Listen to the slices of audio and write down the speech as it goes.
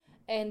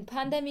and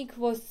pandemic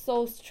was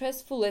so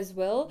stressful as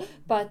well,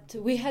 but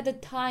we had a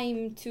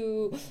time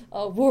to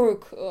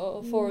work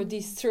for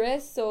this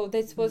stress, so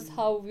that was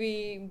how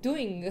we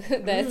doing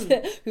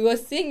that. We were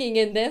singing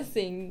and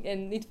dancing,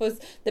 and it was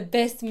the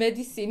best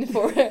medicine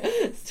for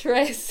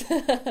stress.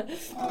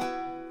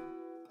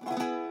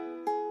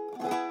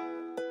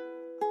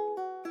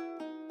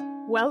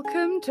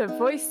 Welcome to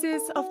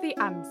Voices of the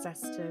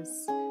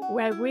Ancestors,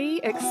 where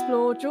we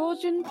explore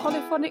Georgian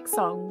polyphonic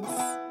songs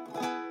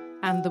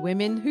and the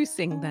women who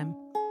sing them.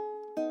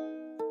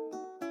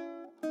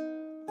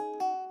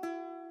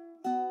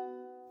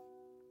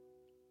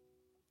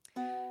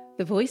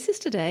 The voices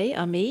today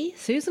are me,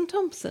 Susan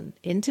Thompson,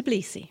 in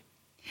Tbilisi.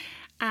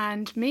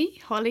 And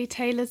me, Holly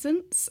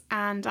Taylor-Zuntz,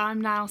 and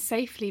I'm now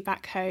safely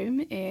back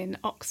home in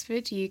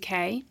Oxford,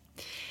 UK.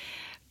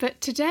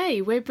 But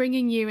today we're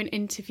bringing you an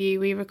interview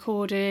we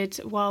recorded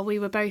while we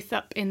were both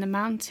up in the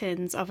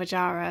mountains of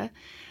Ajara,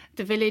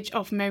 the village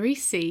of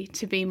Merisi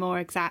to be more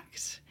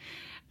exact.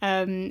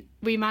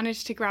 We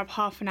managed to grab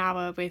half an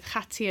hour with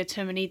Katia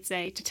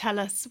Turmanidze to tell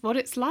us what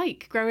it's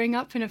like growing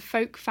up in a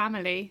folk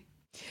family.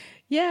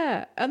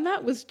 Yeah, and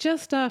that was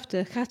just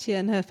after Katia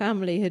and her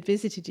family had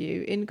visited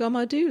you in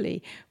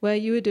Gomarduli, where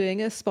you were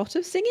doing a spot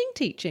of singing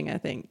teaching, I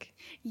think.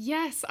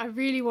 Yes, I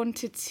really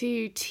wanted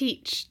to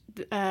teach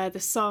the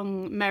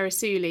song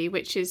Merisuli,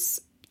 which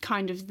is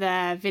kind of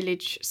their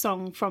village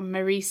song from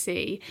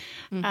Merisi,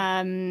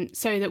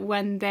 so that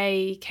when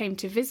they came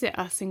to visit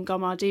us in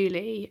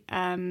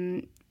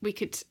Gomarduli, we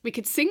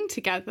could sing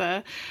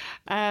together.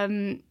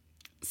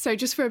 So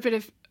just for a bit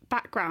of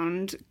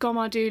background,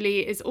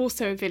 Gomarduli is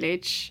also a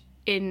village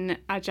in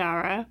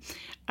Ajara,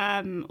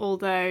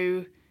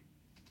 although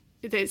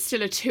it's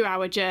still a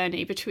 2-hour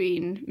journey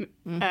between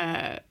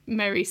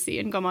Merisi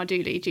and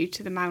Gomarduli due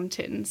to the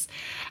mountains.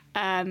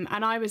 And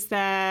I was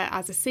there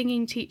as a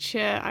singing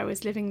teacher. I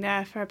was living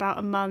there for about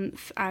a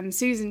month, and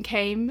Susan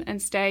came and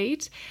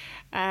stayed.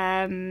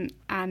 And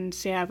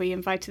yeah, we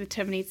invited the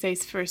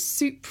Turmanidzes for a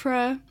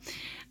supra,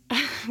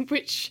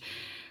 which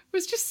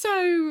was just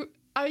so...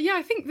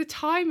 I think the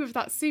time of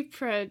that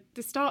supra,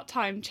 the start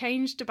time,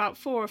 changed about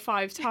 4 or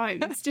 5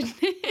 times, didn't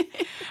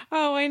it?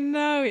 Oh, I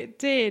know it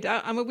did.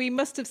 I mean, we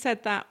must have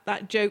said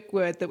that joke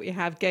word that we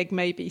have, geg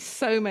maybe,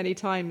 so many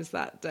times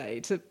that day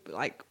to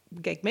like,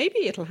 geg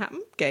maybe it'll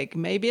happen, geg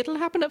maybe it'll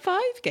happen at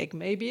 5, geg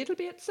maybe it'll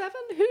be at 7,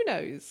 who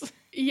knows?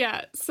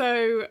 Yeah,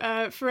 so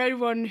for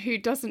anyone who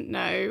doesn't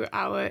know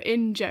our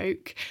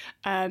in-joke,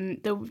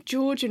 the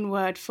Georgian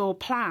word for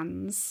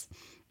plans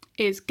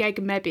is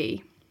geg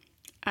maybe.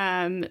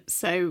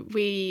 So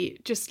we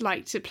just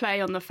like to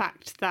play on the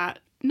fact that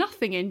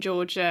nothing in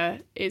Georgia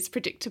is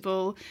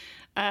predictable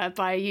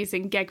by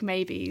using geg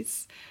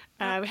maybes.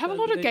 We have a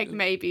lot of geg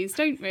maybes,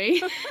 don't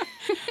we?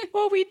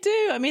 Well, we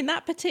do. I mean,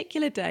 that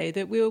particular day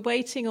that we were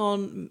waiting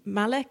on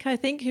Malek, I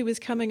think, who was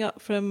coming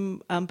up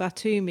from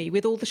Batumi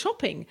with all the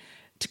shopping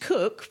to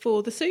cook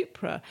for the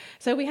supra.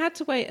 So we had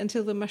to wait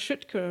until the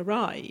mashrutka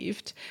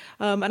arrived.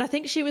 And I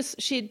think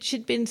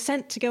she'd been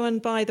sent to go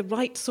and buy the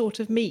right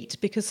sort of meat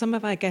because some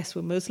of our guests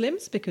were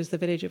Muslims, because the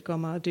village of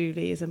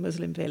Gomarduli is a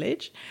Muslim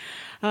village.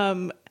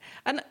 And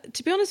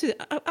to be honest with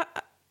you,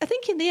 I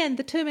think in the end,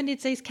 the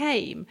Turmanidzes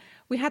came.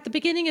 We had the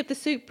beginning of the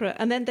supra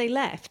and then they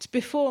left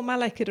before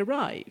Malek had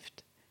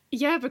arrived.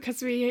 Yeah,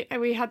 because we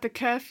had the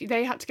curfew.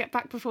 They had to get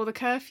back before the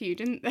curfew,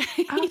 didn't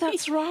they? Oh,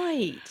 that's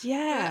right.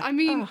 Yeah. I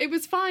mean, It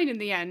was fine in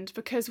the end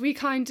because we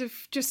kind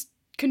of just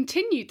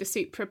continued the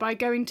supra by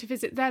going to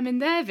visit them in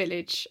their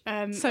village,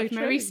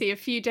 Merisi, a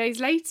few days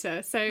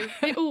later. So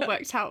it all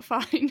worked out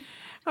fine.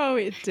 Oh,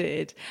 it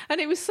did. And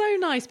it was so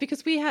nice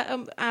because we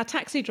had our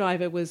taxi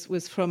driver was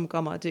from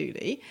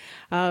Gomarduli.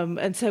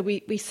 And so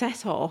we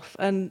set off,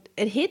 and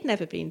he'd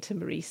never been to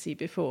Merisi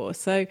before.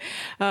 So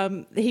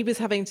he was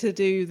having to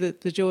do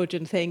the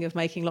Georgian thing of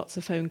making lots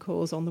of phone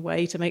calls on the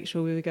way to make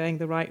sure we were going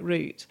the right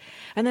route.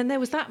 And then there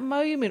was that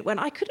moment when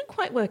I couldn't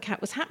quite work out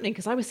what was happening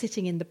because I was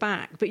sitting in the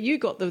back. But you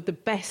got the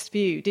best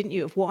view, didn't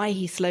you, of why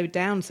he slowed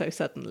down so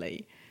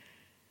suddenly?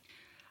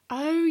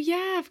 Oh,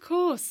 yeah, of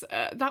course.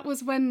 That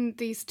was when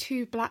these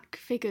 2 black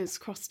figures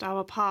crossed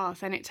our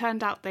path and it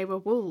turned out they were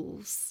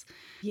wolves.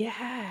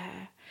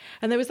 Yeah.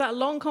 And there was that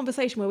long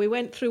conversation where we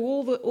went through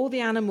all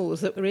the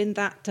animals that were in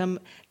that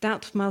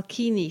Dat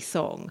Malkini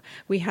song.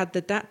 We had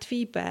the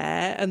Datvi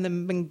bear and the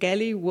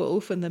Mengeli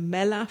wolf and the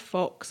Mela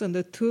fox and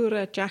the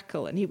Tura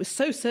jackal. And he was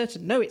so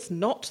certain, no, it's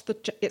not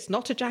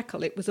a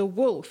jackal. It was a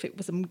wolf. It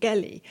was a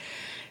Mengeli.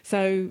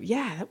 So,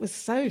 yeah, that was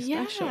so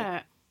special.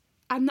 Yeah.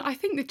 And I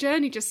think the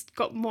journey just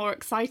got more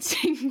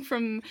exciting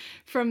from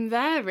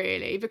there,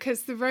 really,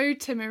 because the road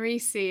to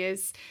Merisi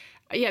is,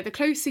 the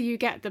closer you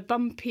get, the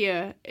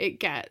bumpier it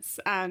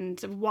gets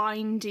and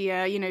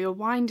windier. You know, you're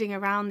winding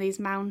around these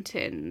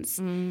mountains.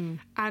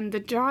 And the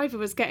driver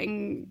was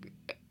getting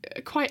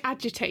quite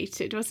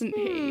agitated, wasn't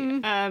he?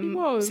 He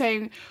was.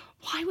 Saying,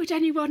 why would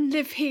anyone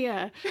live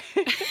here?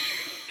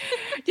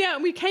 Yeah,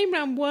 and we came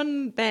round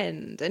one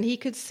bend and he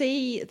could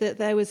see that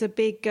there was a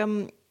big...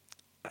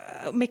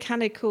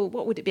 mechanical,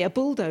 what would it be, a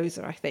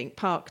bulldozer, I think,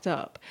 parked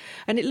up.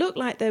 And it looked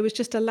like there was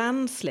just a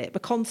landslip, a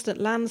constant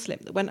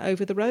landslip that went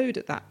over the road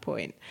at that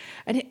point.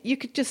 And you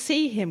could just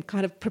see him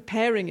kind of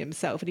preparing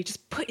himself, and he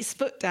just put his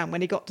foot down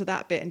when he got to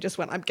that bit and just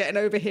went, I'm getting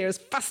over here as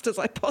fast as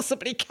I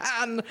possibly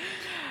can.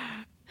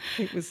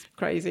 It was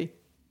crazy.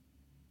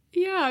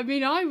 Yeah, I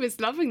mean, I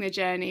was loving the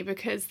journey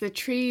because the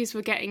trees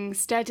were getting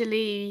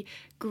steadily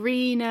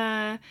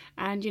greener,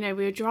 and, you know,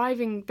 we were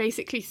driving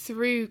basically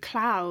through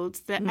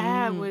clouds. The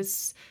air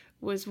was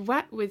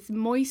wet with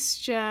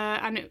moisture,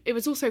 and it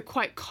was also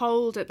quite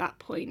cold at that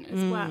point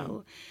as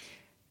well.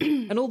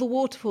 And all the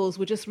waterfalls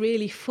were just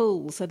really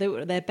full, so they were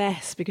at their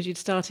best because you're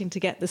starting to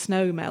get the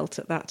snow melt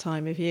at that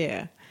time of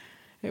year.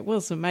 It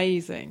was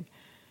amazing.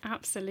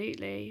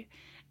 Absolutely.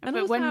 And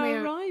but also when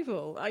our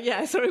arrival.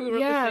 Sorry, we were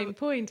at the same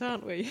point,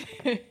 aren't we?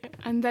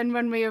 And then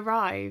when we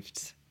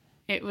arrived,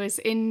 it was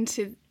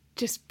into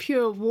just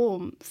pure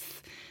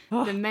warmth.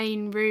 Oh. The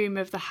main room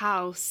of the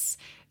house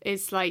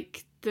is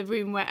like the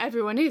room where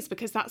everyone is,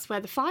 because that's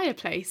where the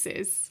fireplace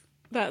is.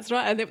 That's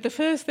right. And the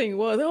first thing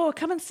was,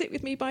 come and sit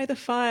with me by the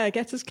fire,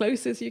 get as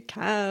close as you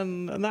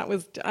can. And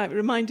it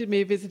reminded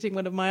me of visiting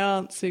one of my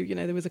aunts who, you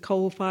know, there was a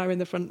coal fire in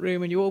the front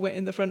room and you all went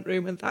in the front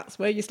room and that's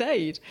where you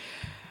stayed.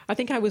 I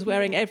think I was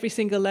wearing every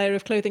single layer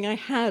of clothing I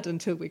had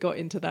until we got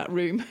into that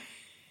room.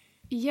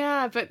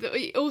 Yeah, but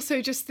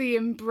also just the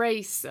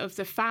embrace of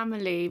the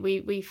family.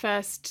 We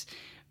first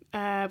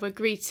were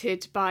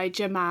greeted by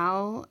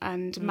Jamal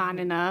and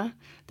Manina.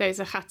 Those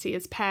are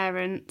Khatia's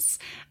parents.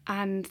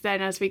 And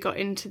then as we got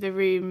into the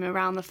room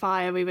around the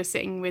fire, we were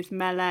sitting with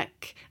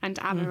Melek and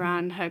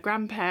Amaran, her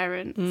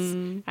grandparents,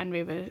 and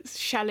we were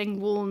shelling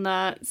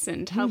walnuts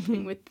and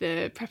helping with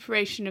the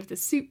preparation of the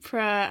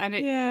supra. And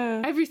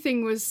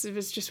everything was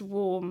just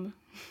warm.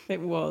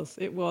 It was.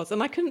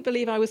 And I couldn't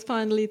believe I was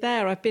finally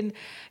there. I've been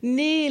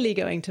nearly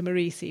going to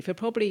Marisi for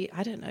probably,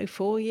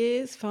 5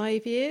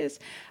 years.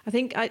 I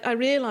think I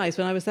realised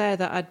when I was there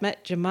that I'd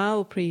met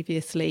Jamal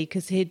previously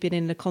because he'd been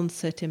in a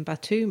concert in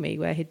Batumi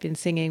where he'd been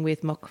singing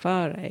with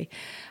Mokvare.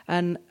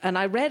 And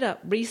I read up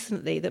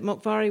recently that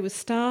Mokvare was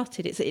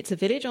started, it's a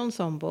village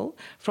ensemble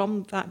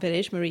from that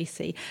village,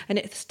 Marisi, and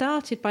it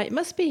started by, it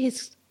must be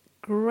his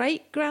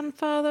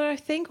great-grandfather, I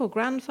think, or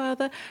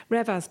grandfather,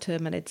 Revaz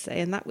Termanidze,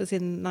 and that was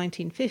in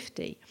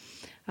 1950.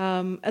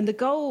 And the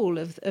goal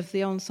of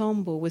the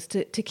ensemble was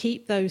to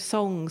keep those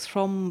songs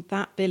from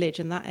that village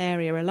and that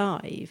area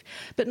alive,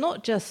 but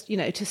not just,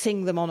 to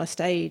sing them on a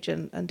stage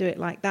and do it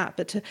like that,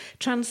 but to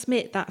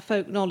transmit that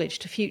folk knowledge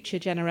to future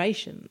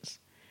generations.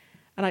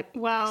 And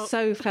I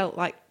so felt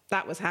like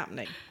that was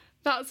happening.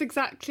 That's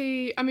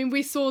exactly,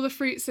 we saw the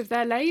fruits of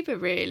their labour,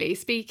 really,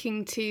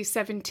 speaking to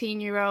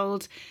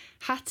 17-year-old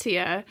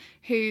Khatia,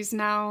 who's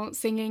now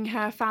singing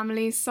her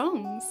family's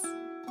songs.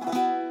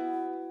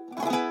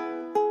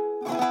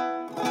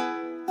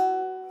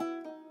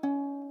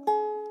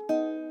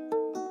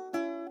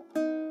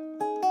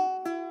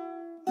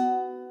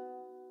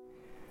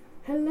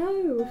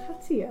 Hello,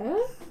 Khatia.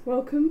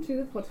 Welcome to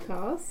the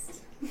podcast.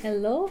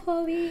 Hello,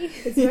 Holly.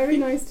 It's very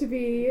nice to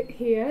be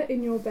here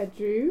in your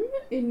bedroom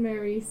in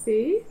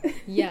Marisi.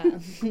 Yeah,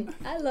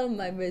 I love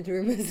my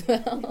bedroom as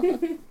well.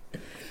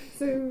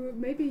 So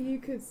maybe you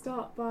could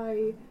start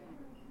by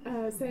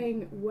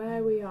saying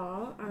where we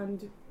are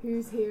and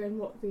who's here and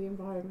what the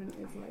environment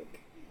is like.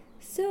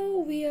 So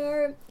we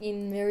are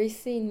in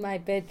Marisi in my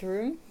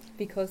bedroom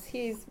because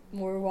here is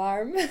more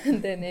warm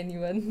than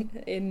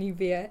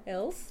anywhere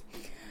else.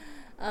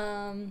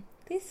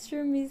 This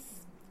room is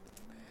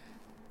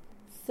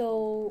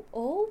so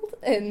old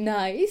and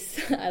nice.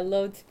 I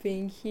loved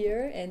being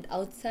here, and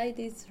outside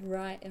is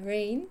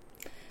rain.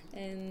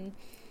 And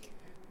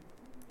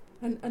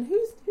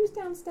who's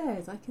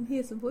downstairs? I can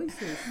hear some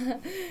voices.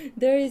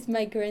 There is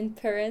my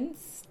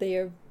grandparents. They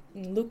are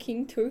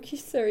looking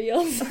Turkish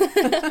serials.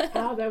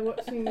 They're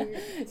watching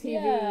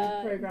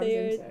TV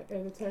programs,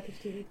 the Turkish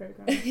TV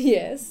programs.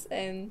 Yes,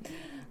 and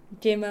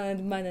Cemal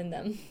and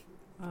Mananam.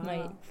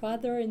 My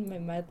father and my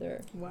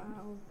mother.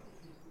 Wow.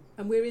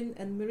 And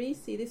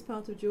Marisi, this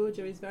part of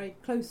Georgia, is very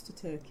close to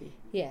Turkey.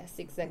 Yes,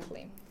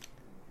 exactly.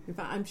 In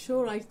fact, I'm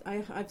sure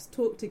I've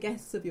talked to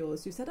guests of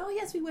yours who said, oh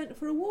yes, we went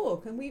for a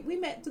walk and we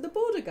met to the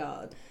border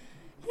guard.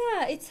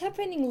 Yeah, it's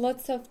happening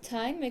lots of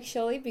time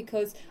actually,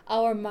 because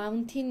our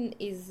mountain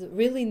is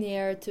really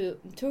near to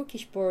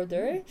Turkish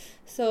border.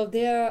 So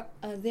there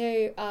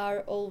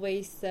are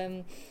always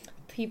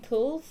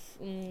people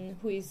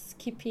who is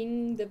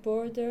keeping the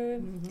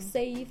border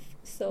safe.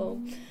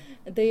 So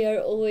they are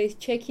always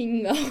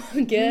checking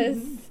our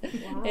guests.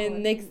 Wow,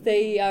 and next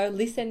they are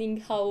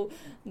listening how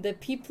the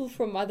people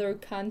from other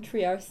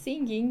country are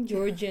singing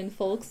Georgian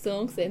folk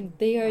songs, and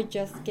they are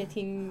just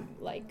getting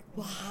like,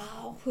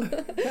 wow.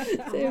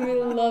 They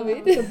really love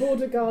it. The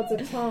border guards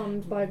are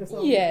charmed by the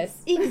songs.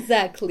 Yes,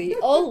 exactly,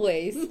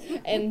 always.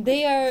 And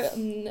they are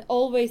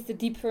always the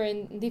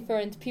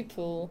different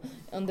people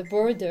on the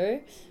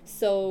border.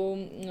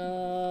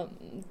 So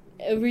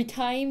every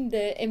time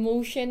the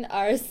emotion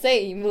are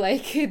same,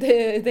 like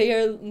they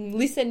are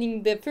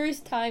listening the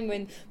first time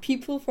when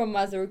people from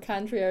other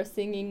country are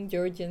singing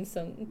Georgian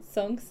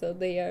songs, so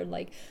they are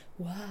like,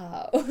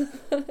 wow.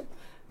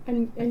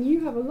 And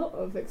you have a lot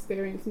of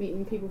experience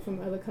meeting people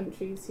from other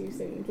countries who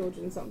sing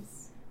Georgian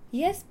songs.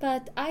 Yes,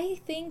 but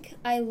I think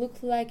I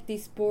look like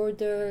these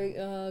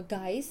border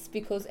guys,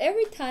 because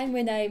every time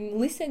when I'm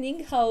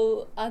listening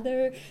how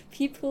other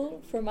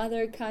people from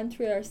other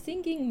country are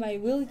singing my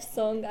village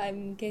song,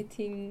 I'm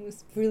getting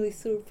really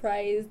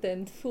surprised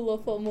and full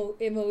of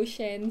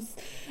emotions.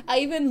 I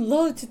even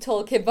love to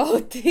talk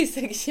about this,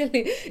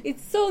 actually.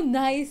 It's so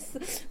nice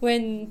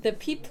when the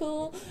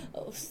people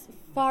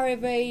far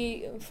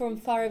away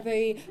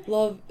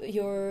love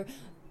your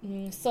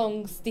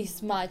songs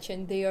this much,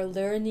 and they are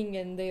learning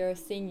and they are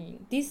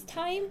singing. This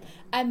time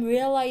I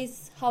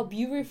realize how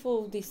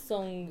beautiful this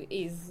song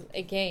is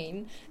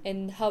again,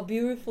 and how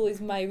beautiful is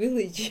my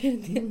village.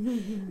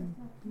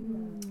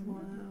 Wow.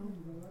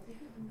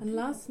 And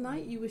last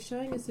night you were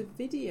showing us a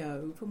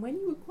video from when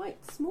you were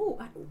quite small.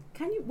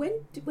 Can you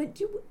do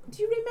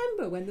you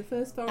remember when the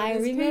first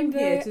foreigners came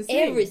here to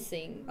sing?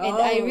 Everything, and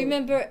I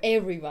remember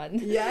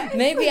everyone. Yes.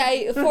 Maybe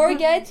I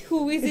forget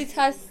who visited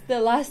us the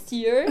last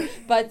year,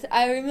 but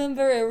I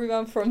remember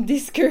everyone from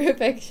this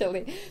group,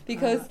 actually,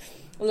 because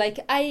like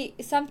I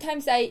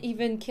sometimes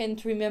even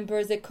can't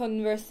remember the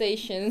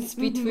conversations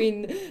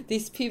between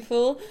these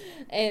people,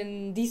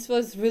 and this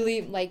was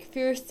really like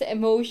first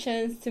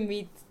emotions to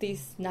meet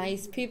these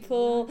nice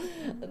people,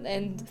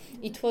 and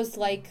it was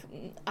like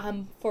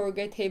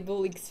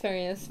unforgettable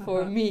experience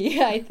for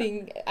me. I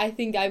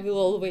think I will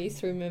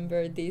always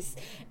remember this,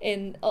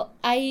 and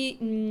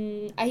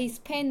I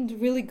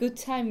spend really good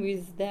time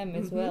with them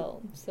as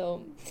well.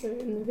 So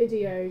in the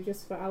video,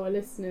 just for our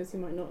listeners who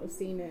might not have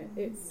seen it,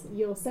 it's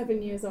you're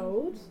 7 years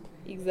old.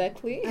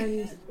 Exactly.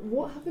 And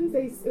what happens?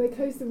 They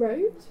close the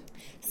road.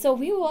 So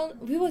we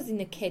was in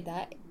a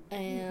Kedah.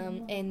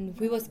 And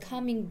we was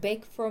coming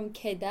back from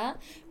Kedah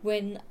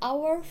when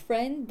our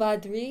friend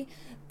Badri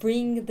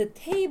bring the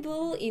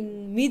table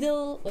in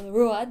middle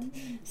road.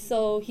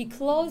 So he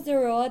closed the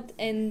road,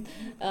 and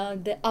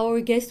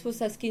our guest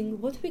was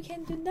asking what we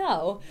can do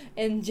now,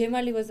 and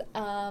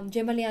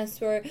Jemali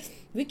answered,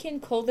 we can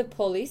call the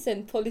police,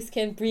 and police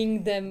can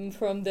bring them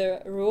from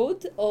the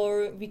road,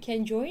 or we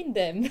can join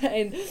them.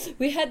 And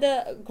we had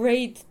a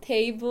great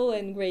table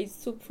and great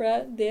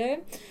supra there.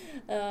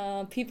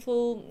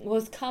 People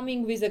was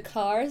coming with the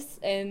cars,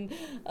 and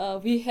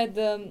we had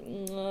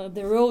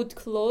the road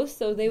closed,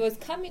 so they was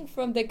coming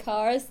from the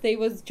cars. They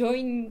was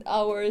joining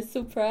our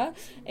supra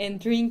and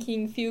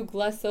drinking few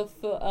glass of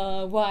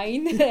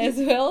wine as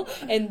well.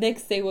 And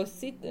next they was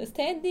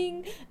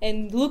standing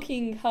and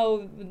looking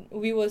how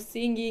we was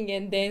singing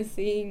and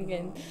dancing,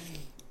 and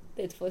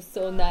that was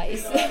so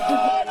nice.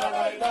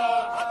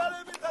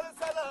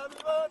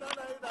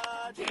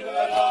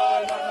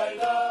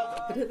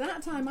 But at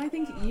that time, I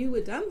think you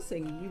were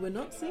dancing. You were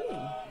not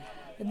singing.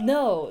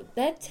 No,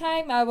 that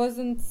time I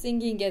wasn't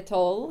singing at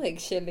all,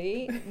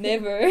 actually.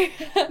 Never.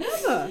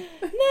 Never?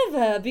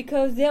 Never,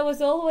 because there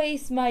was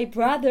always my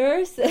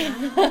brothers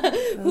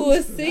who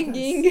was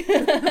singing.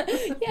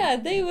 Yeah,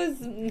 they was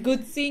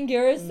good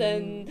singers,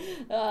 and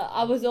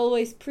I was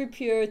always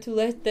prepared to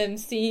let them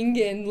sing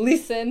and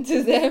listen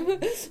to them.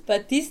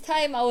 But this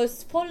time I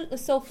was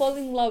fall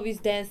in love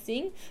with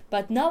dancing,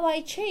 but now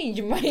I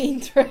changed my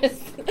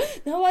interest.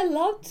 Now I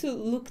love to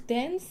look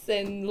dance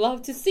and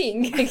love to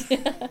sing.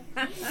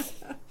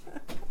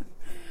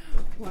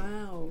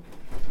 Wow.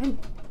 And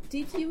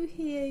did you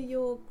hear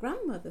your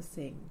grandmother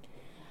sing?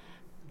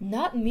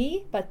 Not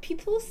me, but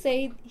people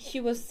say she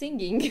was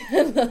singing.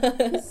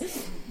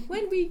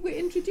 When we were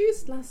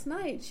introduced last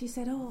night, she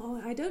said,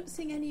 "Oh, I don't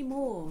sing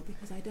anymore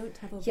because I don't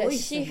have a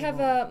voice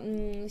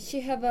anymore."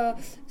 She have a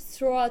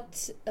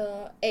throat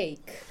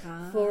ache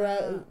for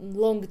a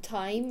long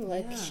time.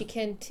 Like she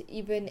can't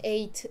even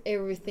eat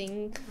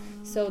everything,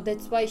 so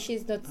that's why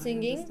she's not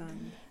singing.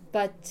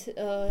 But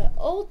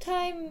all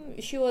time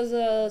she was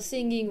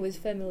singing with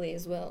family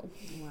as well.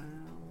 Wow.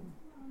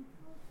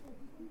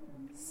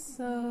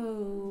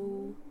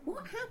 So,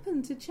 what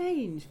happened to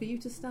change for you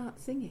to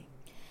start singing?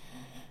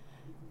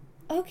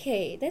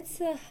 Okay, that's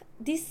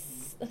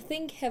this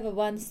thing have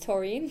one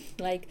story.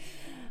 Like,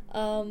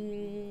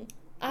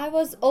 I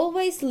was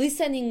always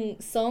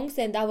listening songs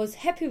and I was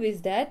happy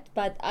with that,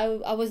 but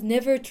I was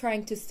never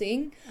trying to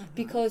sing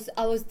because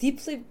I was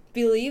deeply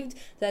believed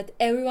that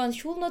everyone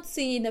should not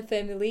sing in a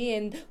family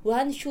and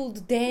one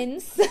should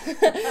dance.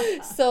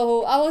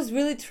 So I was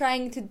really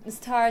trying to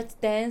start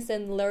dance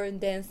and learn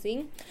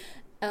dancing.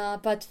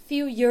 But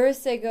few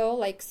years ago,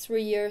 like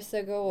 3 years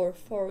ago or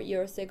 4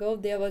 years ago,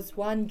 there was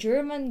one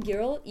German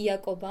girl,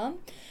 Jakoba,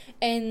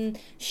 and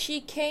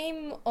she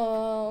came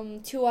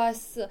to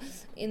us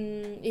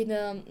in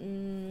a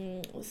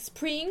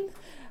spring,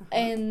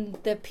 and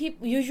the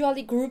people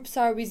usually groups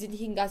are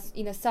visiting us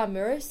in a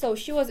summer. So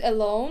she was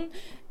alone,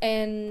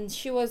 and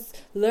she was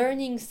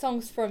learning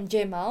songs from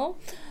Jemal.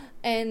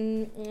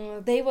 and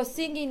they were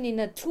singing in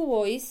a two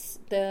voice,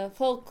 the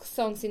folk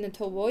songs in a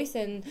two voice,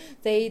 and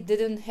they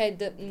didn't had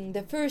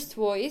the first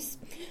voice.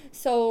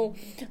 So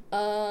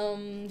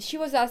she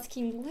was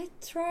asking,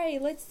 let's try,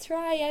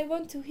 I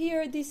want to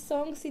hear these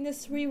songs in a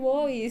three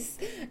voice.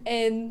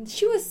 And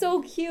she was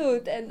so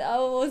cute, and I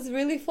was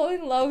really fall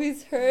in love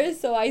with her,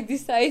 so I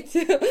decided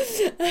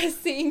to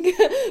sing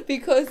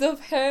because of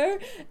her.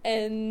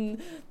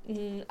 And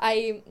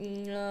I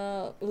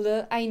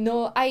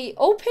know I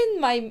open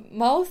my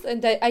mouth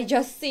and I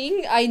just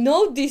sing. I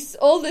know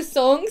all the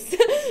songs.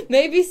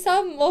 Maybe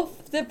some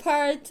of the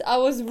part I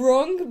was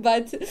wrong,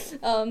 but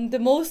the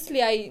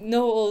mostly I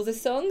know all the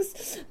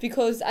songs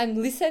because I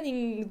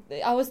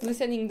was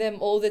listening them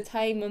all the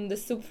time on the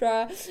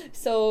Supra.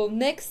 So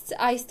next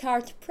I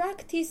start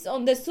practice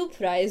on the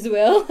Supra as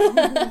well.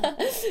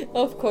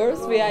 Of course,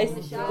 I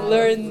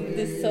learn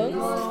the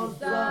songs.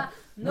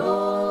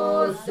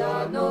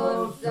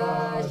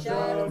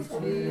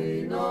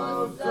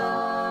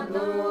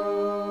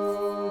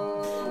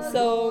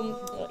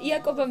 So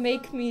Jakoba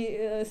make me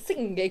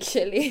sing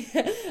actually.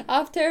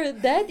 After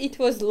that, it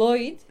was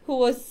Lloyd who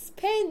was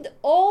spend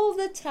all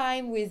the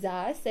time with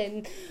us,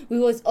 and we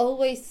was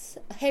always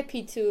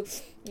happy to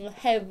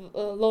have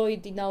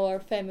Lloyd in our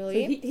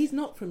family. So he's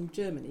not from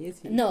Germany, is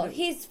he? No,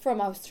 he's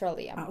from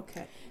Australia. Ah,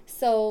 okay.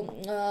 So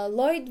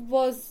Lloyd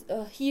was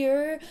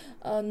here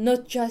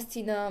not just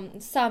in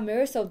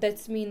summer, so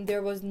that means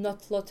there was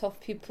not a lot of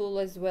people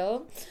as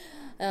well.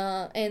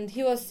 And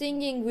he was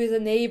singing with the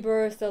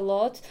neighbors a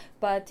lot,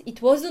 but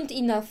it wasn't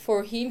enough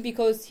for him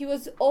because he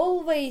was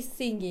always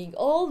singing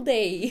all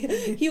day.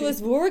 He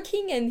was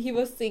working and he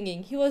was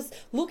singing. He was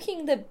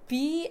looking the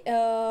bee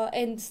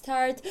and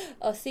start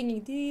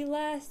singing.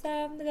 Dila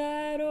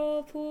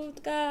samgaro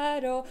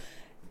putgaro.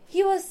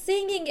 He was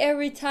singing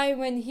every time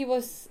when he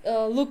was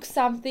look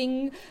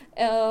something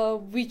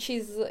which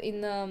is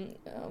in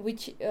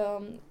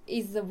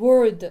is the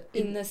word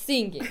in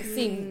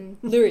sing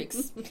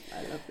lyrics.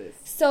 I love this.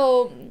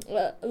 So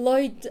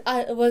Lloyd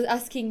was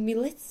asking me,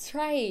 let's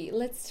try,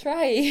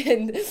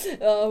 and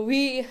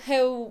we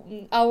have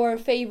our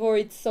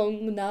favorite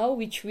song now,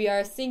 which we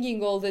are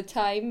singing all the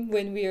time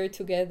when we are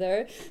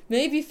together.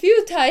 Maybe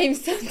few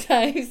times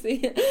sometimes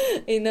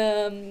in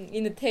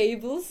the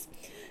tables.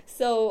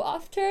 So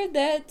after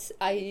that,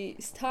 I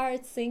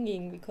start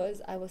singing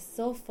because I was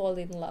so fall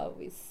in love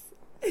with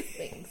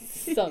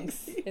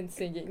songs and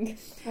singing.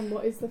 And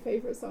what is the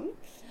favourite song?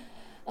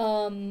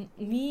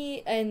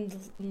 Me and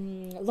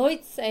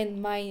Lloyd's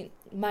and my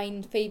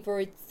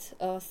favorite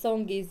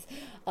song is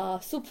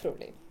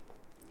Supruli.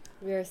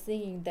 We are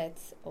singing that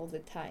all the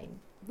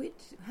time.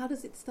 How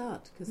does it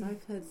start? Because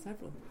I've heard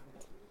several.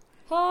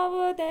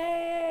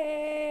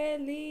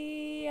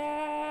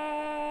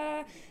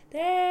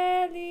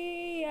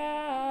 Delia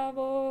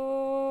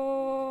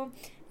bo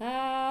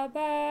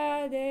abadela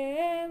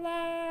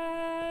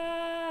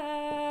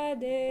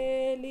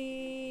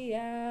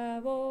delia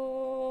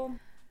bo.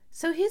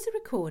 So here's a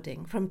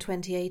recording from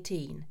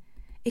 2018.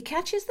 It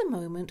catches the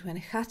moment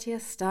when Katia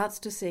starts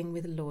to sing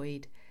with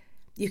Lloyd.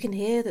 You can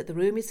hear that the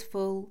room is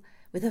full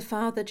with her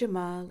father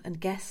Jamal and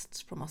guests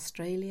from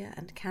Australia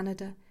and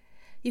Canada.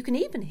 You can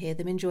even hear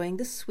them enjoying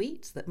the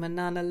sweets that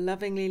Manana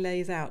lovingly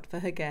lays out for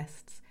her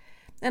guests.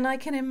 And I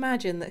can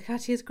imagine that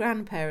Katia's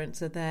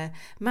grandparents are there,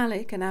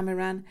 Malik and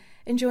Amiran,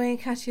 enjoying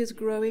Katia's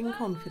growing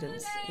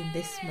confidence in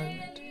this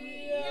moment.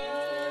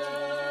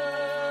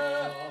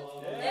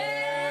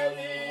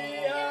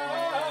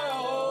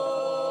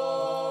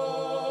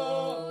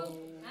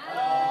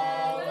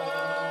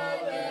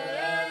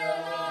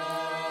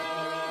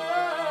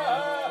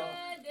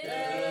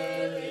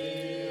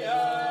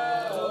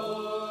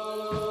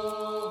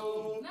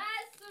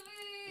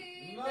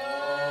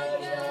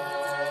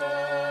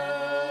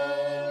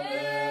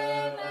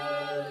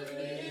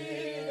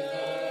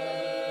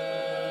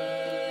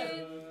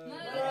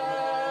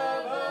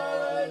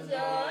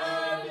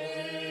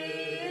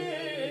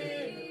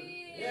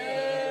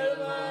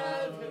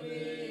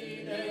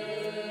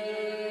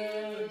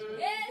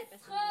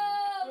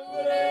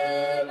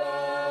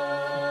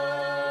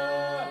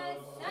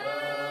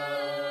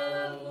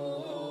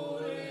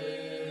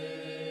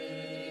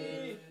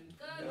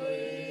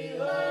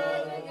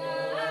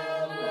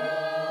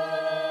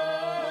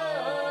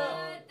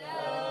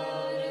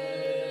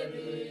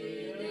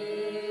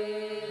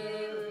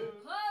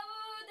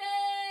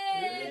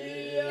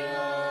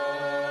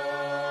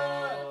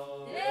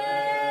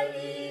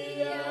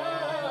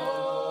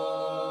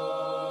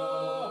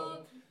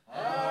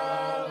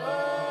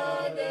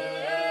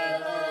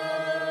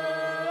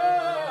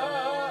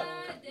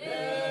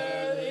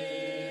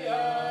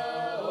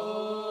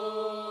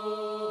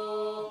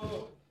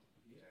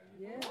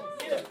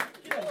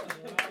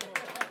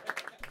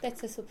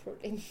 That's a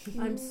Supruli.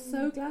 I'm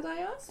so glad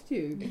I asked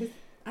you, because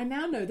I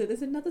now know that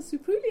there's another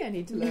Supruli I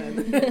need to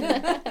learn.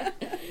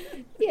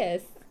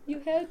 Yes, you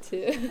have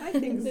to. I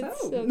think That's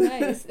so. so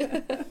nice.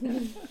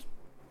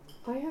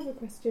 I have a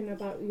question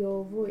about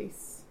your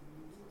voice.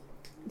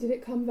 Did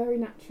it come very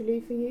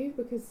naturally for you?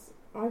 Because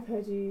I've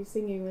heard you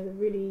singing with a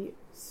really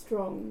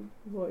strong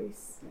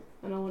voice,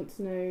 and I want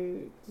to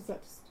know, does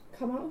that just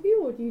come out of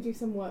you, or do you do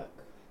some work?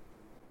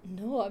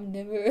 No, I've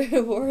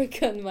never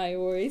worked on my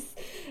voice,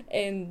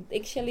 and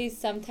actually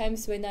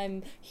sometimes when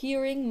I'm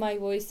hearing my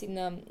voice in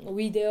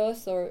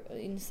videos or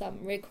in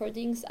some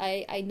recordings,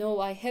 I know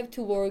I have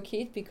to work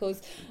it,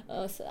 because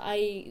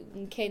I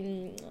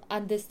can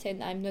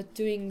understand I'm not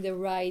doing the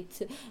right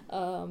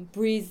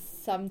breathe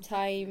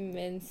sometime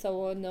and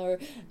so on, or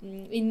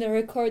in the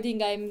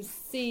recording I'm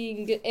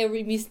seeing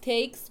every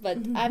mistakes, but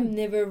I'm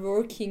never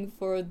working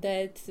for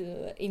that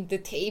in the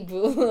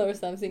table or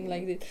something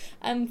like that.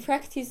 I'm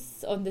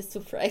practice on the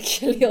sofa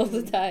actually all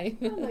the time.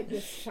 I like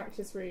this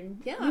practice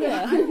room. Yeah,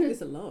 Yeah. I do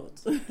this a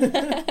lot.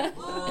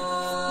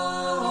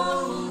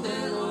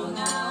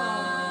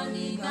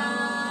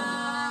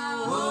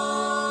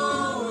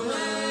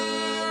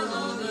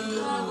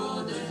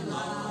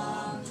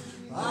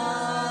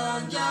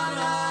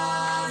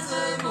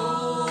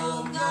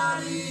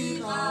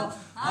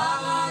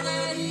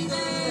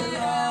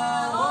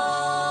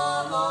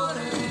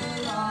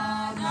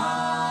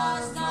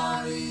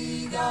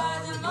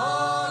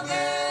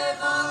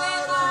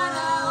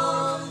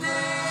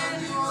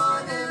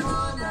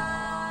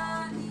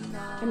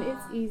 And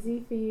it's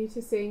easy for you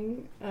to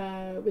sing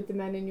with the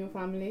men in your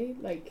family?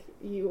 Like,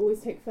 you always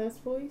take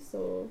first voice,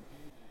 or?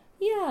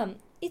 Yeah,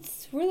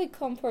 it's really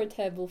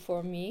comfortable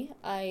for me.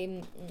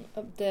 I'm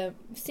the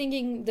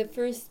singing the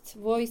first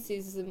voice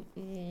is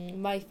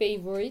my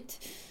favorite.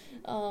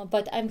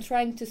 But I'm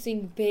trying to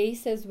sing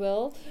bass as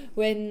well.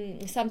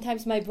 When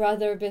sometimes my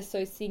brother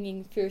Beso is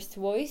singing first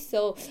voice,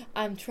 so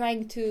I'm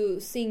trying to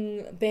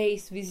sing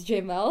bass with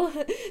Jamal.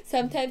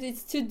 Sometimes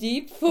it's too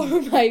deep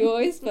for my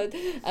voice, but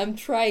I'm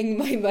trying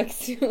my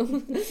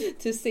maximum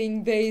to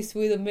sing bass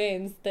with the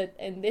men.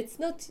 And it's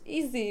not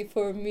easy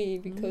for me,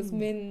 because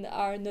men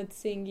are not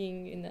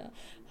singing in a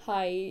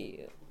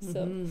high,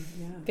 so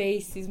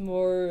bass is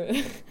more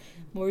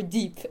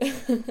deep.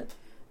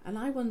 And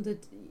I wondered,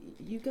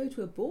 you go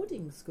to a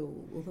boarding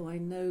school, although I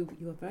know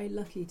you are very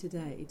lucky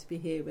today to be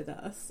here with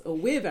us, or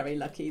we're very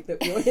lucky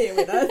that you're here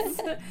with us.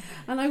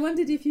 And I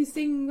wondered if you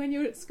sing when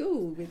you're at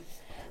school. We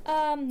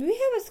have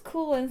a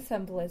school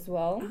ensemble as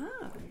well.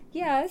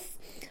 Yes.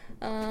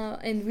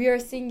 And we are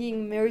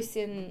singing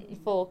Mauritian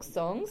folk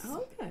songs.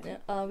 Okay.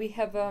 We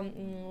have a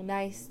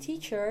nice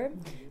teacher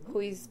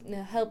who is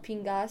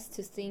helping us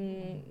to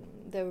sing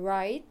the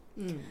right.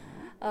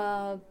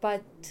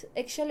 But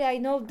actually I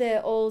know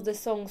all the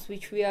songs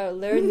which we are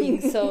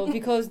learning, so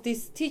because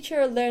this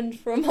teacher learned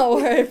from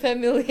our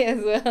family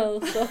as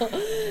well,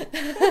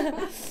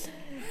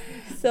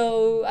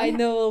 so I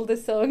know all the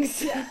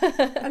songs.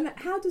 And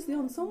how does the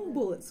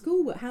ensemble at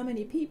school work? How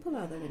many people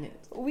are there in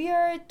it? We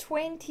are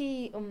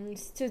 20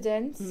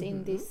 students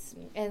in this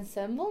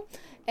ensemble,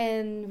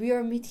 and we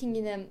are meeting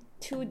in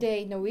 2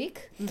 days in a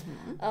week.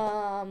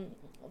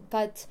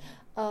 But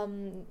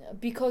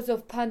because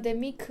of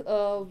pandemic,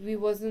 we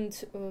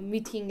wasn't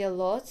meeting a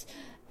lot,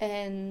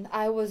 and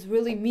I was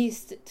really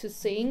missed to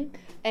sing,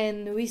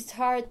 and we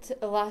start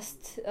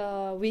last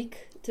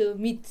week to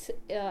meet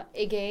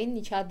again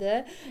each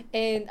other,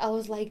 and I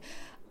was like,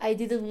 I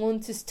didn't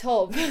want to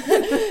stop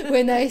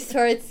when I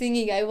started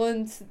singing. I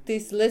want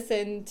this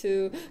lesson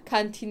to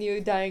continue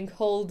during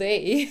whole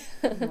day.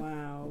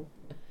 Wow.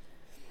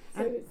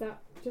 So is that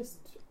just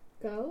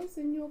girls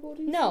in your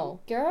boarding school? No,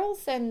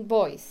 girls and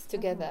boys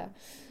together.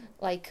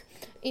 Like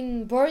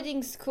in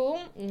boarding school,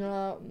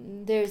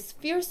 there's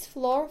first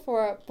floor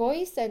for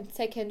boys and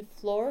second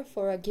floor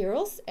for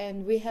girls,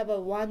 and we have a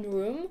one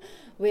room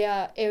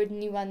where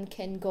anyone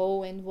can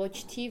go and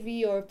watch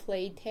TV or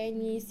play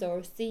tennis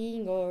or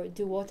sing or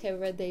do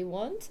whatever they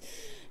want.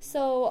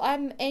 So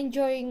I'm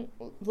enjoying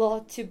a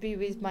lot to be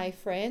with my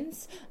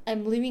friends.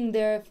 I'm living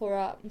there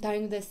for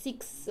during the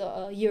 6th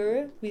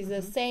year with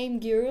the same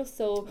girl,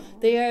 so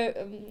they are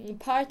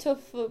part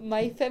of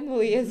my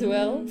family as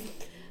well.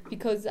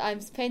 Because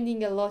I'm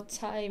spending a lot of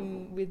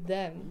time with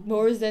them,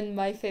 more than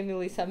my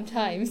family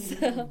sometimes.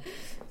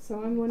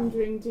 So I'm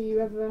wondering, do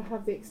you ever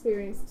have the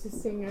experience to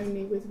sing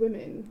only with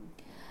women?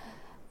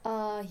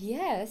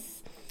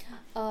 Yes.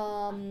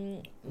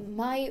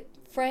 My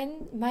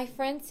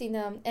friends in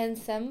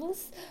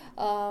ensembles,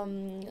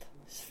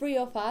 3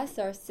 of us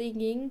are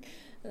singing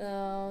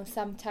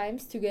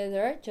sometimes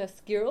together,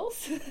 just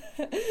girls.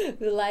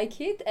 We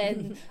like it.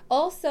 And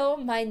also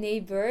my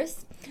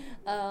neighbors,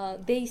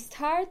 they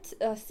start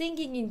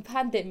singing in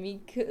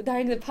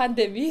during the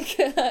pandemic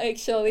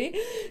actually.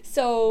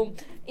 So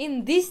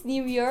in this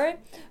new year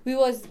we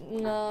was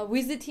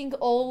visiting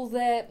all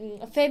the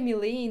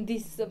family in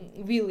this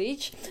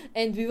village,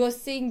 and we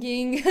was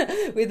singing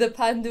with the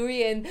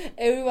panduri, and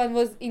everyone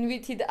was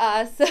invited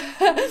us.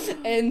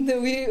 And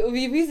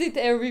we visit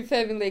every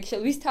family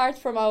actually. We start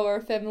from our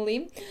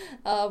family.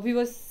 We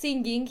was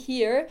singing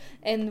here,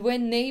 and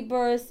when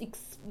neighbors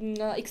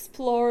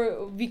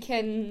explore we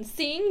can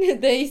sing,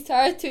 they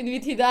start to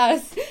invite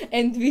us,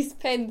 and we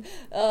spend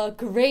a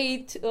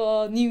great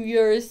New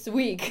Year's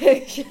week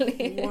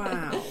actually.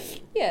 Wow.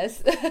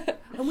 Yes.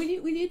 And will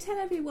you tell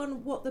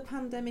everyone what the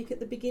pandemic at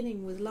the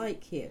beginning was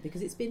like here?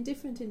 Because it's been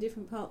different in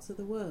different parts of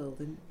the world.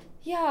 And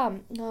Yeah,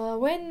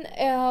 when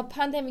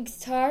pandemic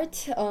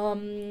start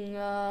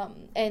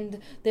and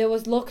there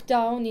was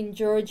lockdown in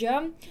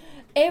Georgia,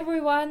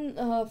 everyone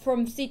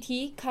from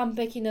city come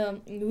back in a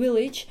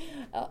village.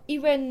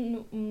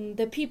 Even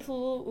the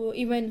people,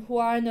 even who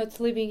are not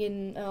living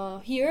in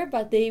here,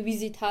 but they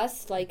visit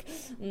us. Like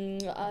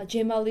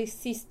Gemali's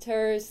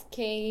sisters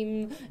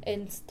came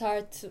and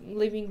start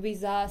living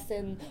with us,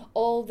 and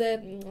all the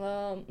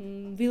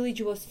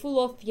village was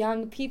full of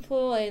young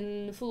people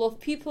and full of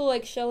people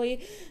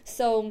actually.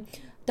 So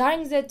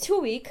during the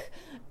 2 week,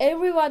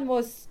 everyone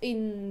was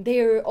in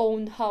their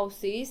own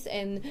houses,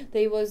 and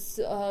they was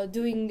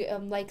doing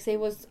they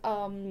was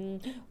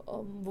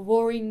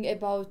worrying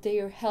about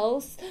their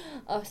health.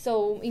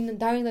 So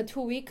during the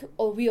 2 week,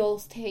 we all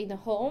stayed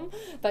home.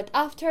 But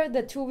after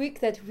the 2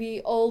 week that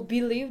we all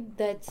believed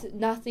that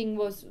nothing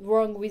was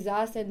wrong with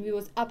us and we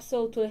was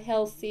absolutely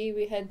healthy,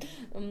 we had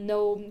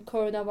no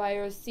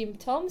coronavirus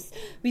symptoms,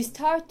 we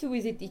start to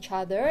visit each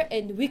other,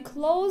 and we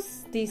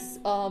close this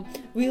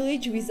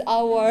village with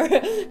our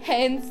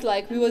hands,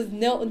 like we was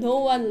no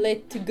one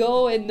let to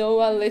go and no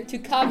one let to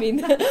come in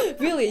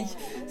village.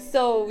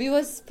 So we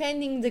was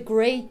spending the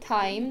great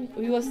time.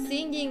 We was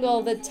singing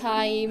all the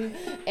time,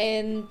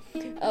 and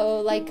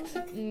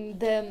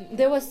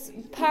there was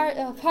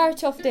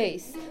part of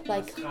days.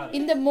 Like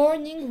in the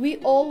morning, we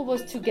all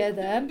was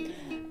together.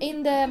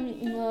 In the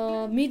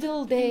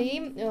middle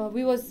day,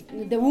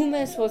 the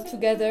women was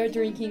together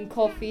drinking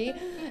coffee,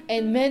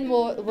 and men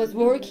was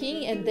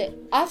working. And the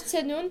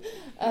afternoon,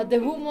 the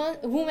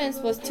women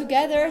was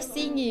together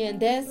singing and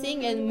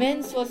dancing, and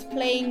men was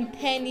playing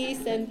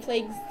tennis and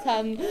playing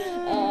some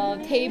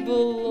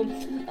table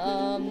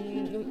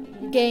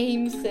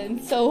games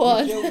and so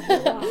on.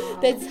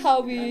 That's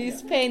how we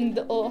spend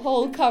the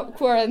whole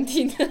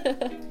quarantine.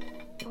 I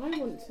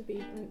want to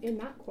be in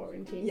that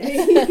quarantine.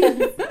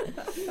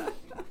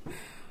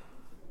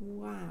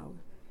 Wow.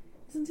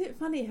 Isn't it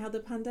funny how the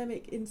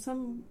pandemic in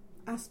some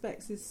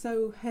aspects is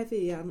so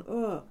heavy and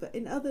but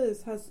in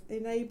others has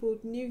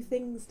enabled new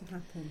things to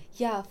happen?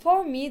 Yeah,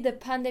 for me the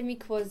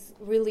pandemic was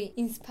really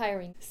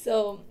inspiring.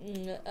 So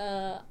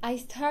I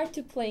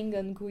started playing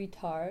on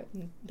guitar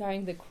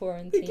during the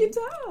quarantine. The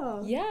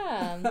guitar?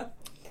 Yeah.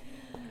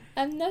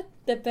 I'm not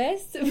the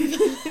best,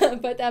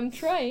 but I'm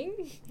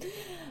trying.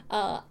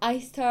 I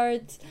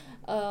start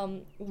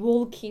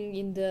walking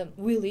in the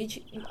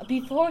village.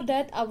 Before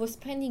that, I was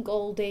spending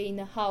all day in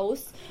a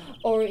house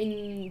or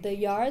in the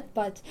yard.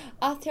 But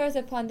after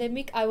the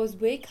pandemic, I was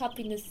wake up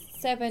in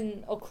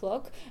 7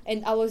 o'clock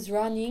and I was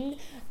running,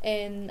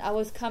 and I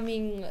was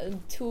coming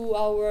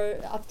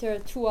after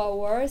 2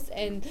 hours,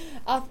 and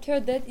after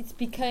that it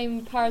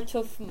became part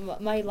of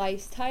my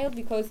lifestyle,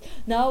 because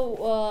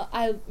now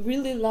I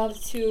really love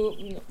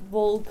to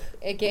walk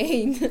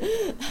again.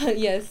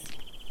 Yes,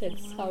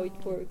 that's how it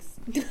works.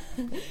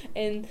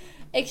 And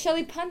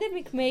actually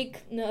pandemic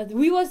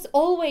we was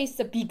always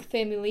a big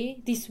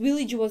family. This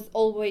village was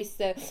always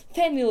a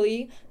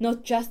family,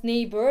 not just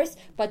neighbors,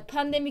 but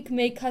pandemic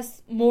make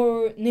us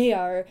more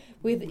near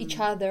with each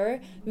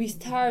other. We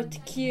start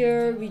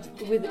care with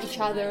each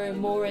other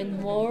more and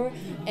more,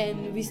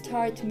 and we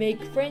start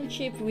make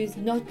friendship with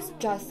not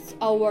just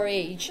our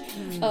age.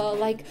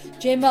 Like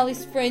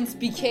Gemali's friends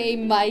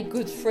became my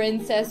good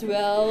friends as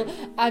well.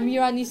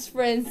 Amirani's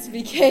friends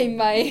became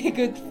my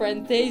good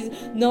friends. There's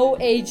no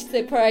age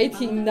separating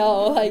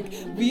now. Like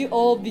we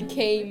all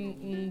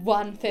became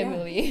one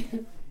family. Yeah.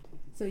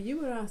 So you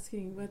were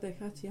asking whether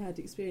Katya had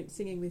experience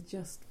singing with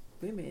just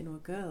women or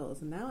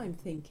girls, and now I'm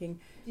thinking,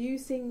 do you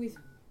sing with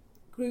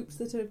groups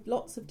that are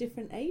lots of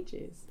different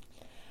ages?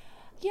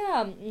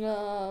 Yeah,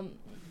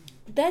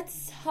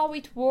 that's how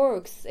it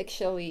works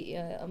actually.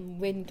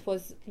 When it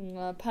was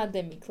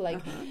pandemic, like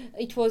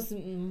it was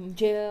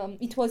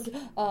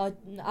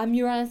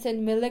Amiran's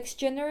and Melek's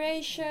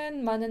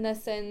generation,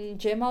 Mananas and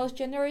Jemal's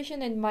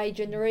generation, and my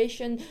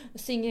generation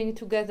singing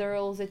together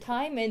all the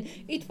time. And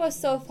it was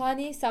so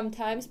funny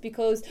sometimes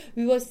because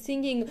we were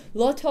singing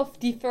lot of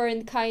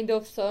different kind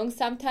of songs.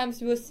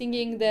 Sometimes we were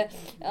singing the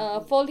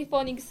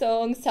polyphonic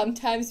songs,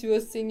 sometimes we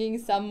were singing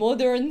some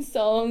modern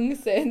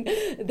songs, and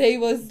they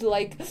was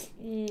like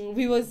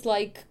we was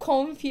like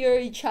compare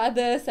each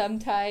other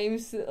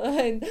sometimes,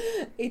 and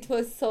it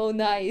was so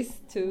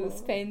nice to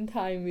spend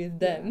time with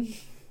them.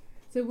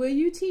 So were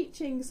you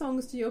teaching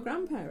songs to your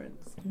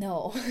grandparents?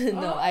 No,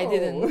 I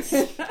didn't.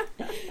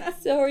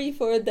 Sorry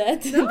for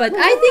that. No, but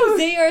I think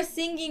they are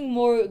singing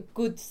more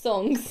good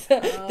songs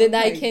than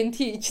I can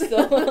teach,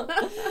 so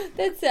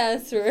that's the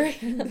answer.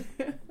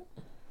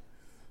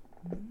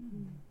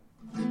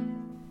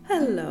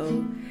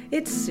 Hello,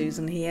 it's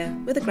Susan here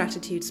with a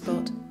gratitude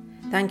spot.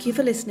 Thank you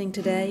for listening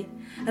today,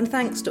 and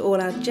thanks to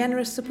all our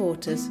generous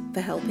supporters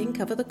for helping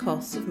cover the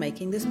costs of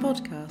making this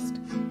podcast.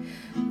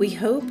 We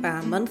hope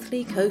our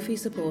monthly Ko-fi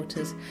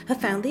supporters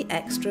have found the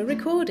extra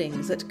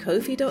recordings at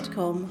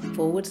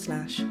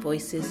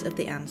kofi.com/Voices of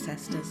the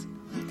Ancestors.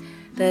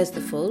 There's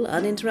the full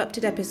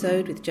uninterrupted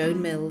episode with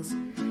Joan Mills,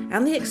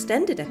 and the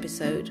extended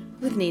episode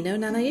with Nino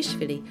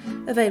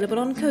Nanaishvili, available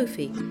on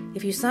Ko-fi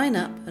if you sign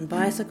up and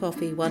buy us a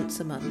coffee once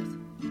a month.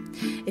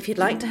 If you'd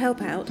like to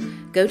help out,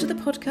 go to the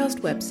podcast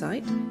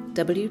website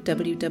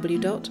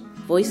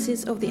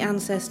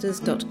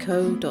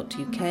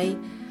www.voicesoftheancestors.co.uk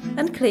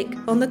and click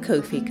on the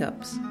Ko-fi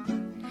cups.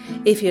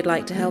 If you'd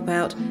like to help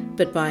out,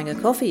 but buying a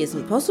coffee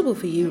isn't possible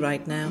for you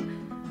right now,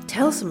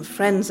 tell some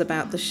friends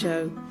about the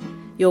show.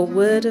 Your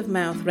word of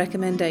mouth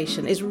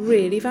recommendation is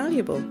really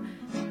valuable.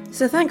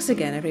 So thanks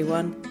again,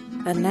 everyone.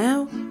 And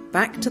now,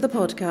 back to the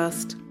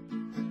podcast.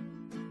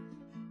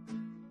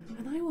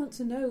 And I want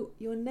to know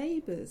your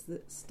neighbours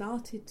that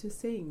started to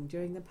sing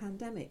during the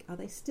pandemic. Are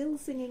they still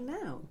singing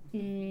now?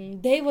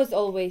 They was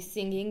always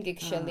singing,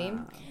 actually.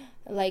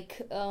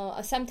 Like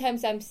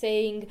sometimes I'm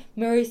saying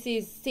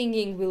Mersey's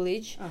singing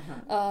village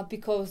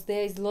because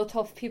there's a lot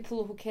of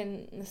people who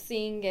can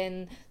sing,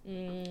 and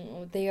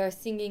they are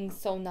singing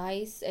so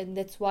nice, and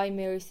that's why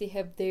Mersey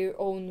have their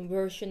own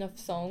version of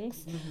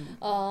songs.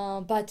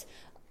 But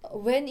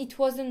when it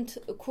wasn't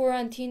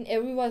quarantine,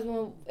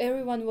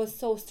 everyone was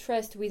so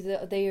stressed with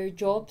their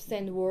jobs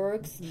and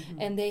works,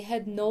 and they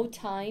had no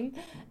time,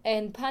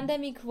 and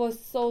pandemic was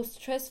so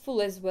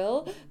stressful as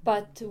well,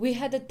 but we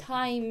had a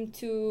time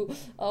to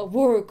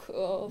work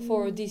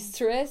for this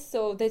stress,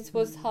 so that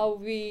was how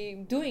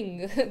we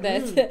doing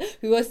that.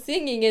 We was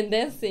singing and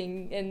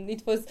dancing, and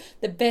it was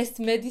the best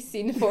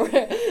medicine for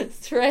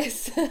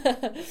stress.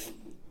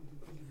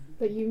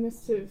 But you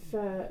must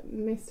have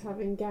missed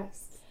having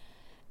guests.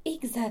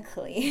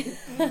 Exactly.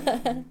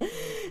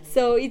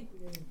 So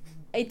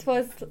it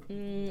was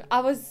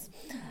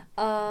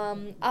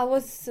I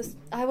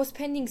was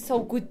spending so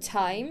good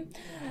time,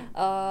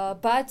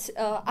 but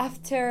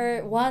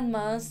after 1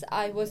 month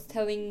I was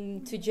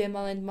telling to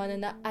Cemal and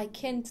Manana, I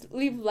can't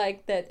live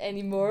like that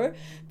anymore,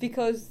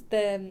 because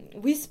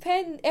we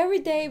spend every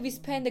day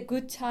a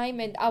good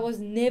time, and I was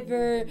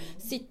never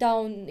sit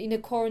down in a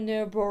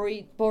corner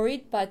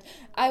bored, but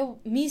I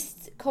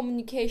missed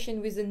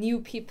communication with the new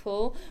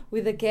people,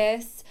 with the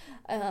guests,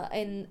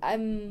 and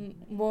I'm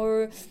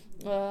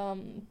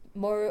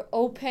more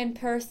open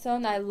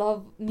person. I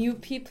love new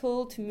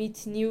people, to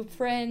meet new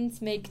friends,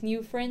 make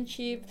new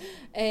friendship,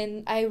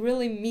 and I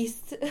really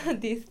missed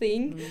this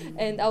thing,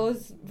 and I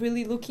was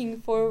really looking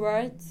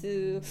forward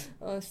to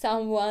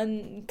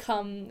someone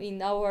come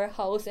in our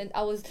house, and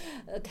I was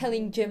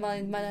telling Cemal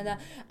and Manana,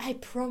 I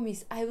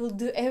promise I will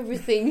do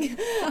everything.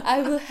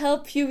 I will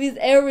help you with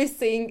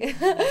everything.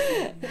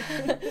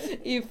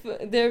 If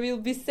there will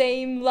be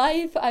same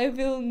life, I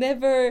will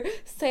never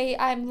say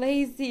I'm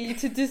lazy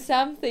to do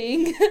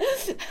something.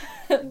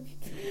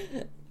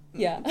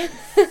 Yeah.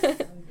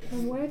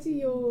 And where do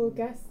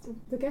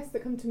the guests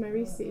that come to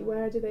Mersey,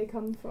 where do they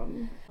come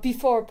from?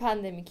 Before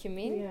pandemic, you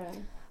mean? Yeah.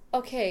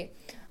 Okay.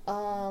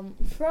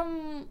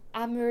 From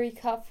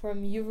America,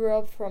 from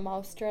Europe, from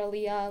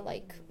Australia,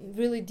 like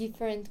really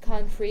different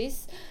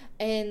countries,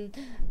 and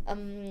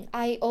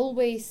I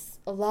always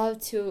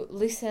love to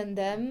listen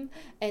them,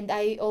 and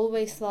I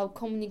always love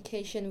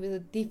communication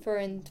with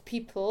different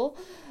people,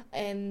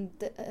 and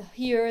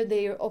hear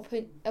their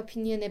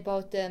opinion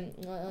about the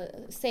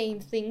same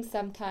things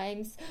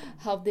sometimes,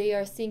 how they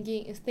are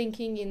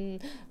thinking in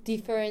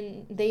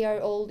different, they are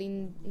all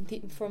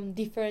from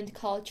different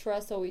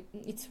cultures, so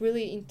it's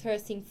really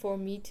interesting for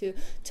me to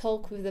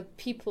talk with the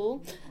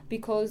people,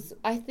 because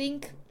I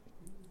think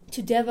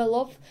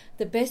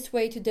the best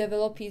way to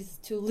develop is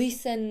to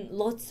listen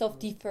lots of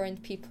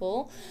different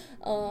people.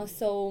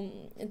 So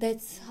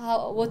that's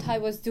what I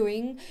was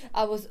doing.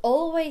 I was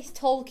always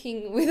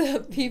talking with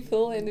the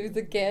people and with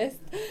the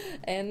guests,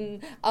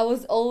 and I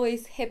was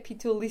always happy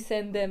to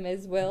listen them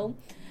as well.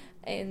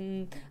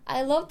 And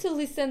I love to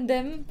listen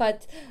them,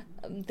 but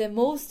the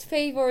most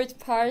favorite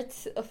part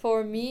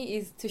for me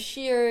is to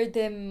share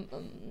them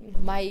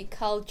my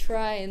culture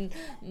and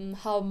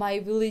how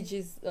my village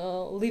is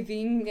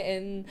living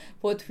and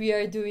what we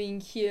are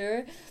doing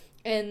here.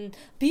 And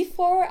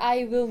before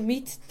I will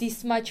meet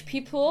this much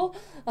people,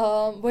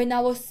 when I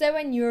was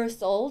 7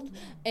 years old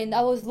and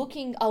I was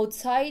looking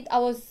outside, I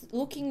was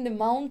looking the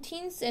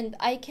mountains and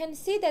I can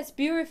see that's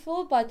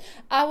beautiful, but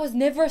I was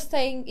never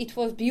saying it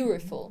was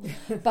beautiful.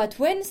 But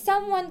when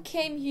someone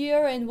came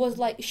here and was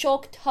like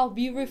shocked how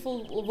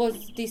beautiful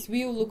was this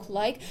view look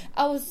like,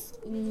 I was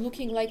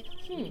looking like,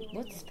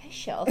 what's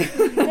special?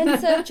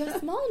 That's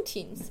just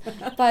mountains.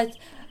 But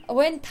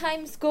when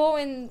times go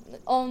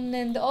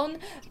on,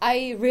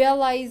 I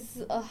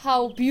realize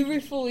how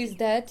beautiful is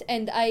that,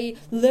 and I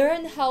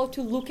learn how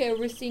to look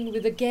everything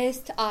with the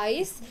guest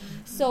eyes.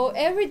 So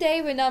every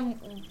day when I'm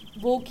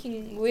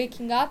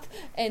waking up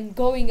and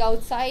going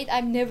outside,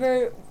 I'm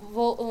never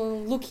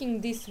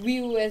looking this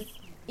view as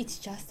it's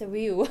just a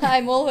view.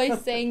 I'm always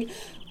saying,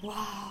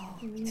 wow,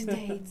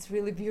 today it's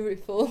really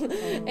beautiful.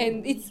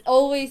 And it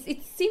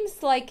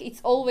seems like it's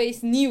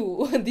always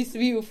new, this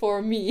view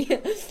for me.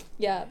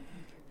 Yeah.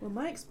 Well,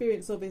 my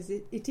experience of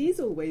it is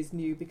always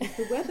new, because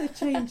the weather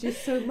changes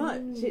so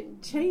much.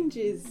 It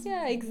changes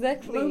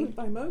exactly moment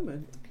by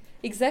moment.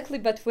 exactly,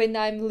 but when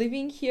I'm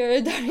living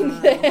here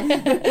during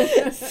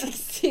the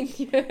 16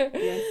 year.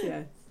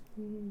 Yes.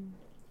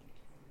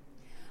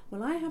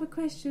 Well, I have a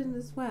question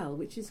as well,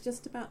 which is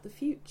just about the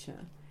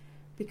future,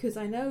 because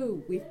I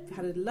know we've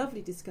had a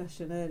lovely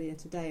discussion earlier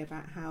today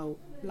about how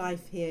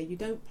life here you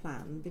don't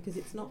plan because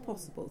it's not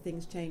possible.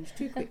 Things change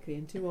too quickly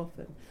and too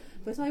often.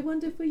 But I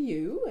wonder for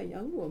you, a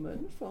young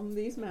woman from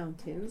these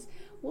mountains,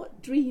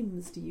 what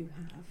dreams do you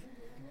have?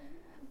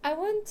 I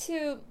want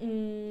to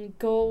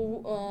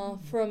go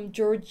from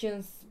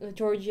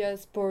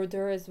Georgia's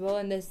border as well,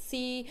 and then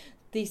see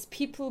these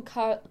people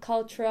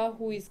culture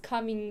who is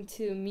coming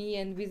to me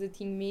and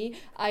visiting me.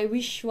 I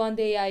wish one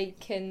day I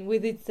can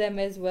visit them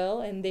as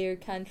well and their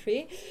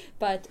country,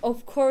 but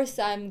of course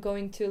I'm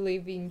going to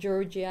live in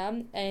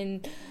Georgia.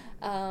 And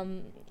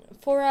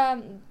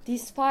for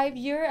this 5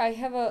 year I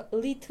have a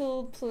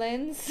little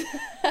plans.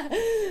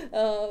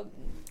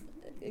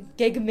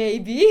 Gig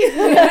maybe.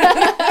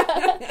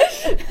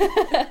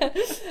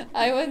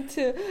 I want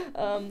to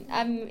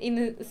I'm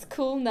in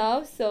school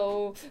now,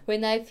 so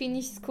when I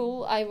finish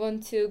school I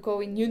want to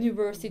go in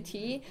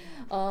university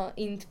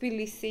in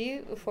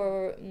Tbilisi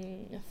for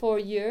 4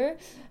 years,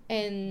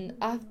 and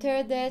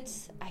after that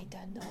I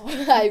don't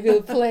know. I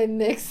will plan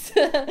next.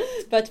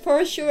 But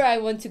for sure I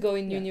want to go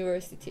in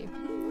university.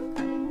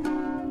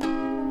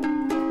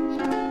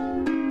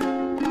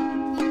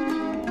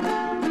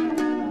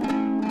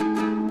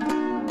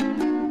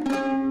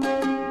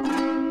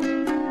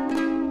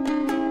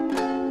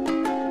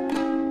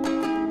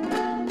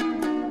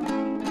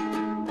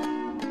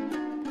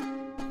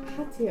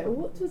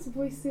 What does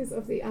Voices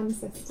of the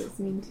Ancestors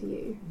mean to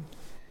you?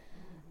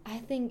 I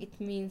think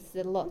it means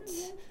a lot.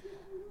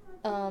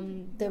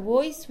 The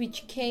voice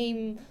which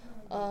came,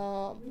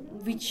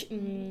 which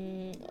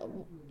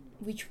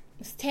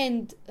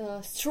stand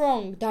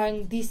strong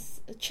during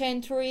these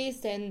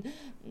centuries and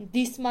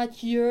this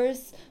much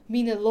years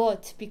mean a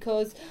lot,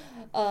 because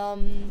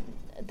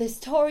the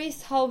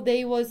stories how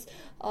they was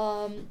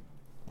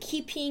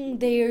keeping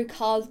their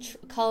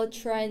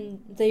culture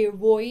and their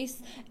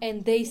voice,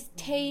 and they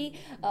stay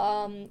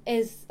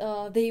as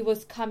they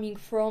was coming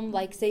from,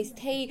 like they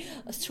stay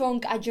strong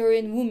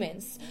Azerian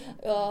women.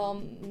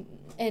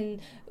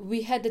 And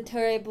we had a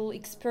terrible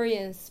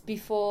experience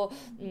before,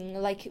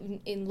 like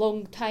in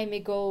long time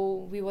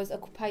ago we was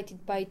occupied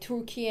by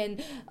Turkey,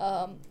 and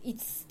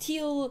it's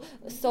still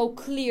so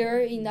clear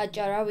in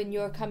Ajara. When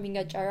you're coming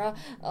Ajara,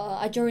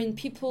 Azerian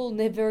people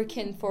never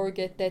can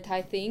forget that.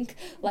 I think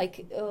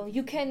like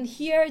you can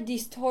hear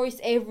these stories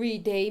every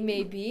day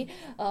maybe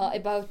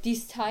about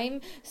this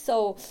time.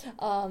 So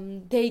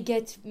they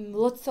get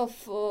lots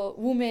of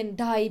women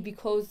die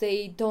because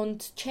they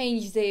don't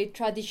change their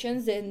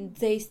traditions, and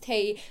they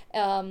stay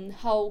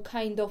how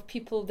kind of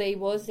people they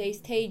was. They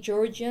stay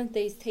Georgians,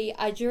 they stay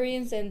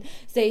Azerians, and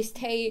they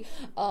stay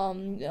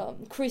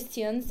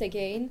Christians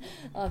again.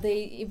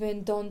 They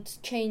even don't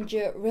change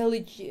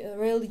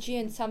religion,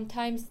 and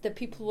sometimes the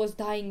people was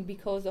dying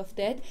because of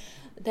that.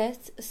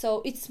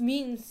 So it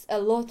means a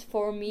lot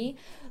for me.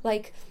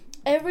 Like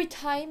every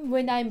time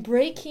when I'm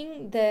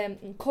breaking the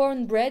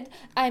cornbread,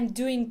 I'm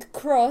doing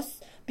cross,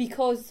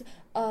 because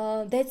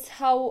that's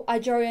how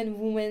Azerian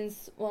women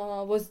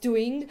was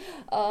doing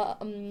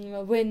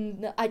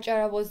when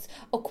Ajara was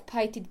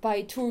occupied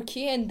by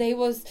Turkey, and they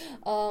was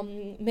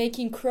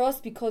making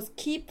cross because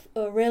keep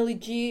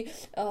religion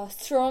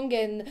strong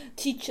and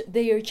teach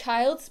their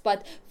child.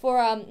 But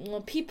for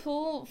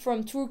people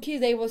from Turkey,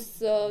 they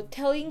was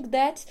telling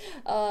that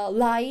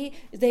lie,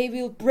 they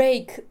will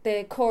break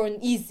the corn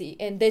easy,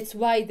 and that's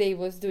why they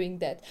was doing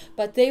that.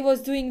 But they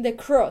was doing the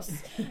cross,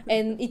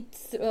 and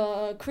it's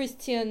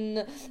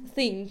Christian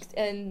thing,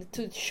 and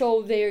to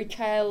show their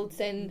child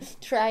and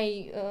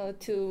try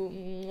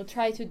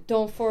to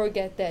don't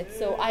forget that.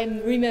 So I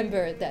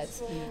remember that,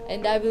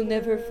 and I will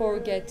never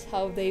forget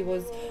how they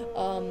was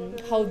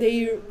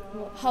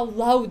how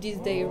loud is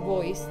their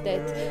voice,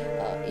 that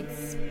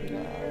it's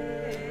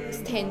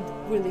stand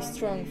really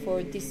strong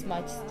for this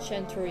much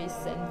centuries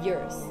and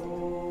years.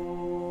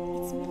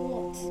 It's a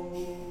lot.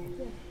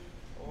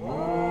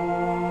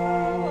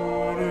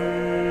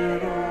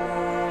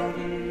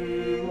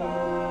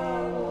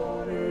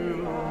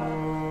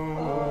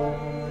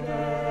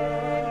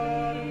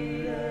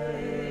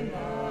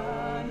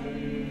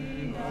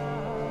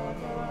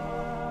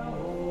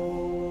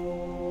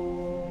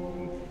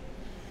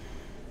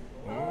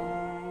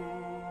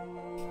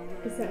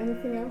 Is there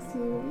anything else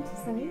you want to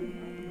say?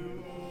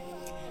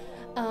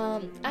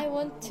 I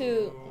want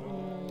to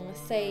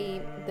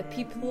say the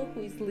people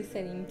who is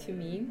listening to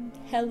me,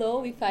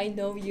 hello if I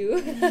know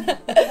you.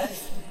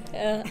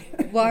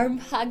 Warm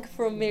hug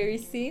from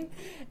Merysi,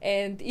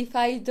 and if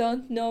I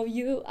don't know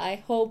you, I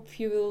hope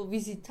you will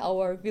visit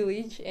our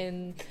village,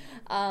 and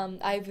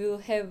I will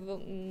have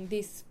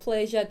this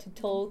pleasure to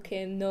talk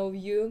and know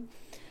you.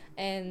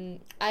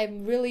 And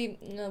I'm really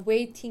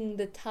waiting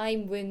the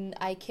time when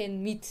I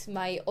can meet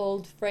my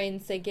old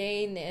friends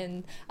again,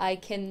 and I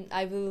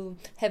will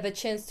have a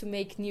chance to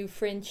make new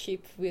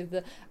friendship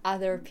with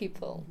other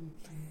people.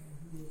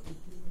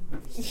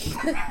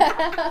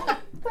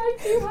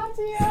 Thank you,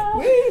 Hatia.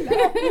 We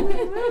love you.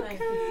 Thank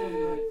you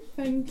so much.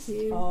 Thank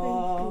you.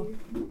 Oh,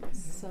 Thank you.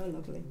 so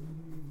lovely.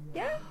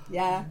 Yeah.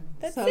 Yeah,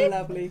 That's so it.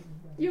 lovely.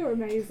 You're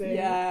amazing.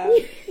 Yeah,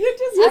 you're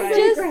just I'm great.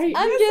 just, great.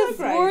 I'm You're just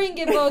so great.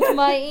 worrying about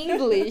my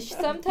English.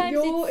 Sometimes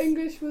Your it's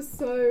English was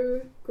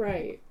so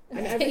great. And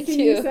Thank everything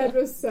you. you said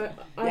was so.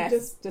 I'm Yes,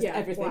 just just yeah,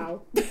 everything.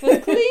 Wow.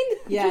 clean,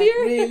 Yeah,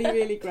 clear. really,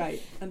 really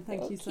great. And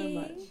thank you so Okay.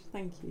 much.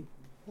 Thank you.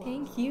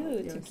 Thank you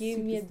You're to a give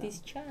me superstar. this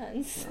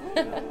chance.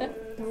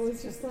 That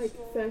was just like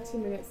 30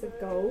 minutes of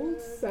gold.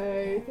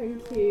 So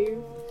thank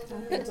you.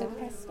 I'm going to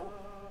press stop.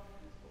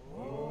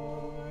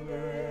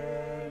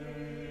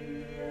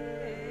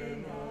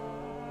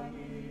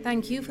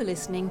 Thank you for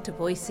listening to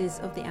Voices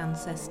of the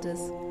Ancestors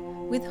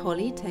with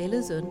Holly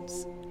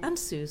Taylor-Zuntz and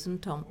Susan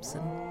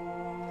Thompson.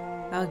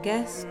 Our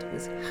guest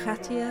was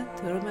Hatia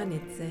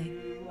Turmanidze.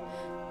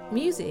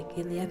 Music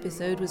in the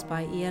episode was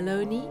by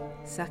Ieloni,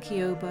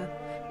 Sakioba,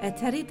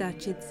 Eteri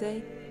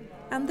Dachidze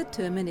and the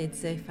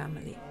Turmanidze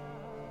family.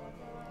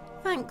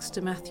 Thanks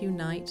to Matthew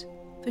Knight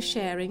for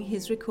sharing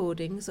his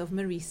recordings of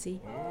Merisi.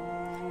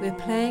 We're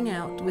playing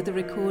out with a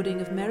recording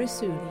of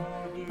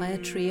Merisuli by a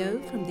trio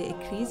from the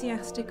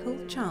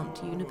Ecclesiastical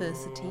Chant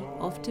University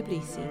of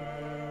Tbilisi,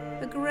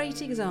 a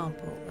great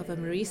example of a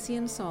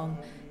Merisian song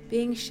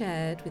being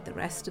shared with the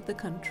rest of the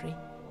country.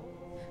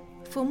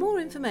 For more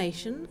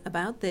information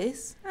about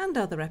this and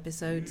other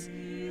episodes,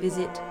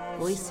 visit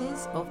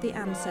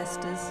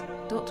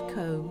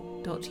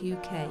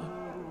voicesoftheancestors.co.uk.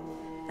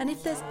 And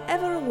if there's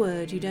ever a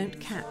word you don't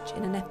catch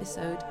in an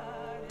episode,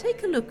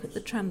 take a look at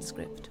the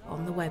transcript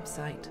on the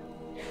website.